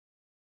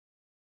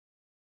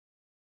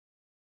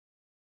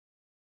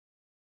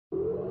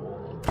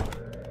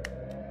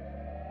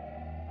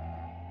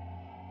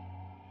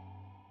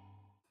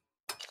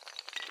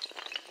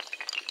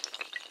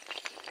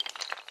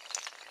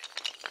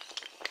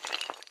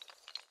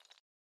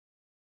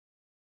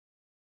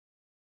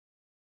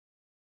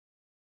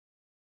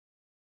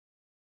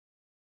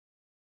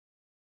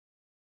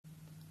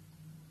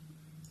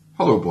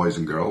Hello boys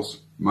and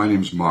girls, my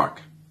name's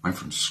Mark. I'm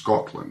from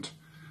Scotland,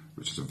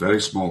 which is a very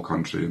small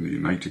country in the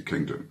United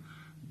Kingdom.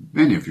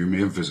 Many of you may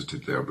have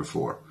visited there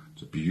before.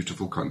 It's a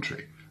beautiful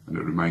country and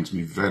it reminds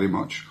me very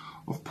much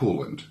of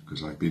Poland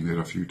because I've been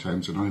there a few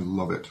times and I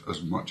love it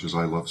as much as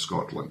I love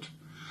Scotland.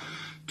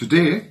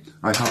 Today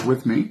I have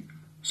with me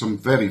some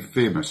very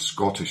famous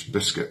Scottish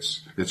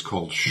biscuits. It's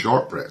called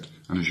shortbread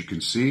and as you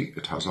can see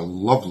it has a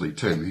lovely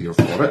tin here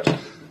for it,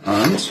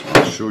 and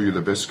I'll show you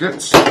the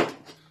biscuits.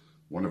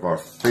 One of our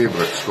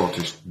favourite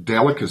Scottish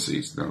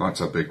delicacies. Now that's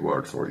a big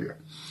word for you.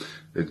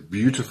 It's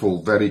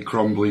beautiful, very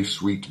crumbly,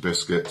 sweet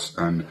biscuits,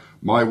 and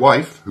my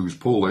wife, who's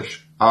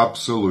Polish,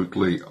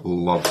 absolutely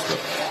loves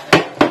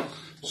them.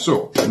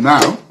 So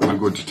now I'm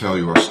going to tell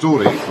you a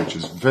story which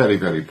is very,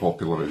 very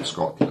popular in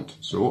Scotland.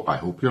 So I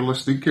hope you're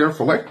listening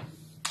carefully.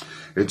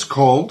 It's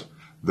called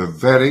The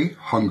Very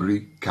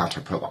Hungry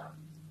Caterpillar.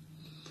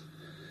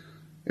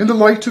 In the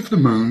light of the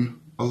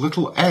moon, a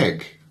little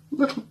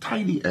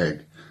tiny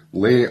egg,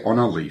 lay on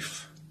a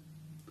leaf.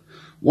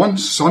 One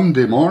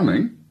Sunday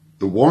morning,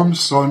 the warm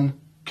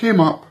sun came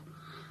up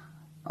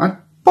and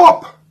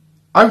pop!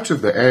 Out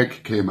of the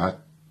egg came a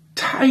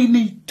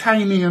tiny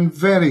and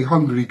very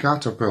hungry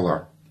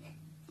caterpillar.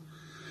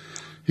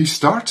 He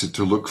started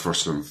to look for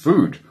some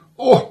food.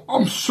 Oh,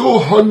 I'm so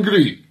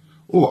hungry!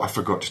 Oh, I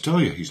forgot to tell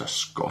you, he's a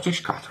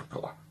Scottish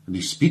caterpillar and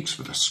he speaks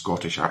with a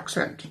Scottish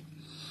accent.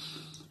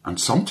 And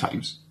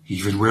sometimes he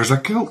even wears a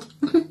kilt.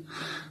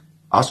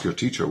 Ask your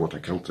teacher what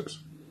a kilt is.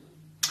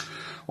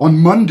 On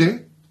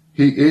Monday,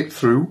 he ate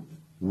through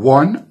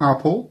one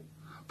apple,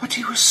 but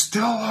he was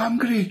still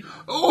hungry.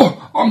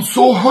 Oh, I'm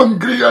so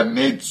hungry, I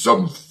need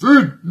some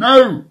food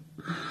now.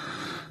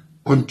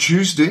 On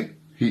Tuesday,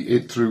 he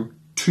ate through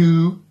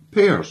two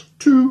pears,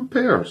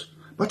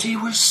 but he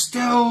was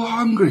still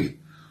hungry.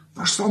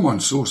 For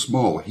someone so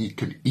small, he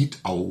can eat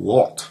a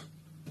lot.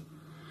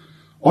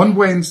 On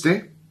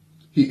Wednesday,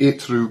 he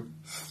ate through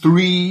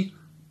 3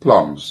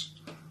 plums,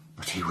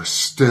 but he was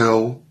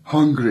still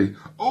hungry.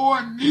 Oh,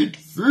 I need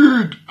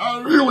food. I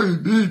really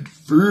need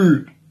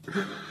food.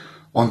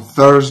 On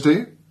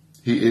Thursday,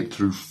 he ate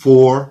through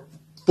four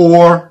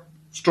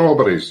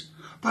strawberries,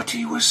 but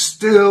he was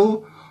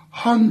still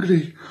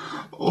hungry.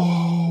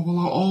 Oh, will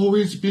I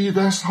always be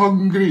this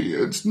hungry?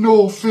 It's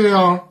no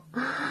fair,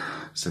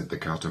 said the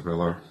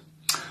caterpillar.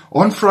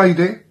 On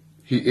Friday,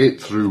 he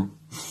ate through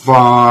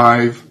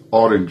 5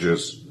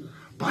 oranges,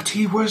 but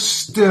he was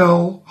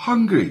still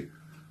hungry.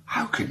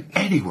 How can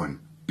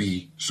anyone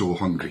be so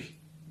hungry?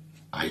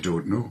 I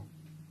don't know.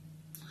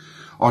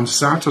 On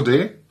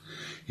Saturday,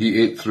 he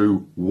ate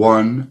through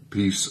 1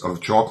 piece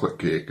of chocolate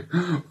cake.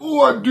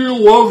 Oh, I do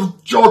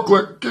love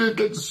chocolate cake.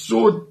 It's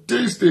so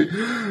tasty.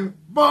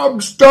 But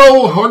I'm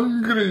still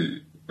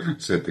hungry,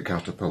 said the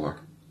caterpillar.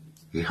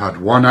 He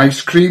had 1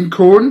 ice cream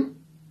cone,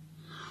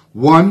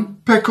 1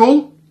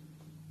 pickle.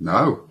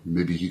 Now,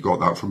 maybe he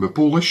got that from a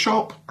Polish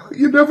shop.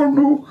 You never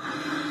know.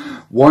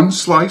 1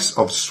 slice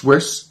of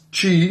Swiss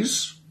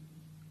cheese,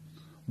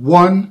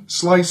 1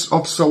 slice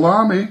of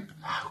salami.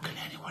 How can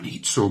anyone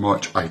eat so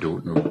much? I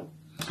don't know.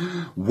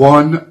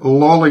 1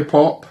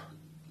 lollipop,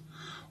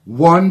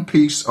 1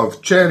 piece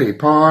of cherry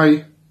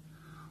pie,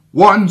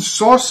 1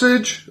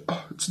 sausage.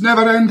 Oh, it's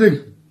never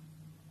ending.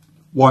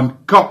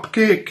 1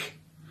 cupcake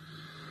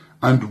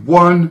and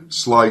 1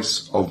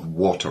 slice of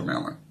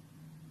watermelon.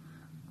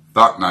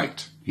 That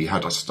night he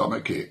had a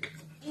stomachache.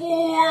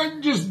 Oh, I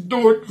just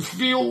don't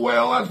feel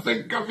well. I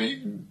think I've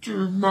eaten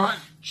too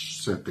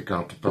much, said the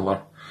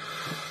caterpillar.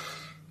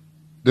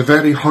 The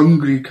very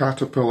hungry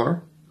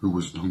caterpillar, who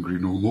was hungry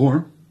no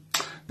more,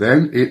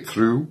 then ate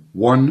through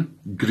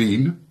 1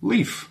 green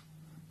leaf.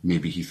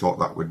 Maybe he thought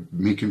that would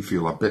make him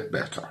feel a bit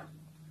better.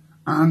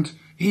 And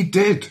he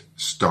did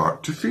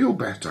start to feel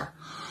better.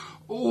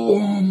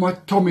 Oh, my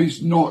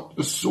tummy's not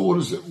as sore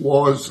as it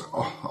was.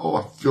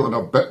 Oh, I'm feeling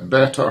a bit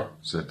better,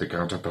 said the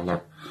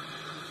caterpillar.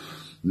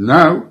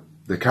 Now,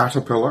 the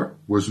caterpillar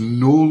was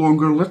no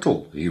longer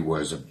little. He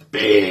was a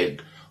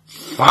big,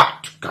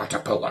 fat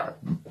caterpillar.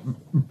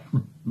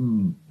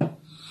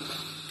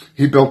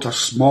 He built a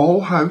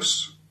small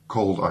house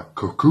called a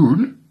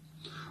cocoon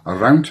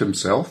around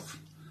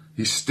himself.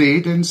 He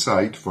stayed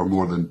inside for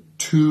more than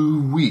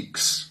 2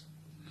 weeks.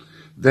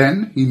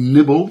 Then he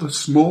nibbled a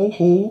small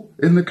hole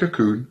in the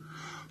cocoon,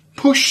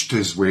 pushed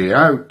his way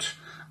out,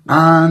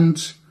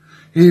 and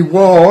he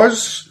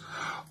was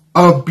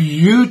a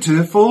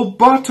beautiful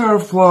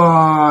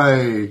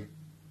butterfly.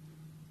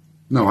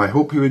 Now, I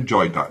hope you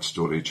enjoyed that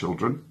story,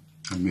 children,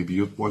 and maybe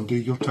one day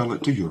you'll tell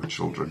it to your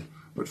children.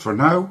 But for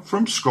now,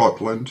 from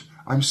Scotland,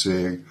 I'm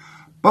saying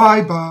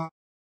bye-bye.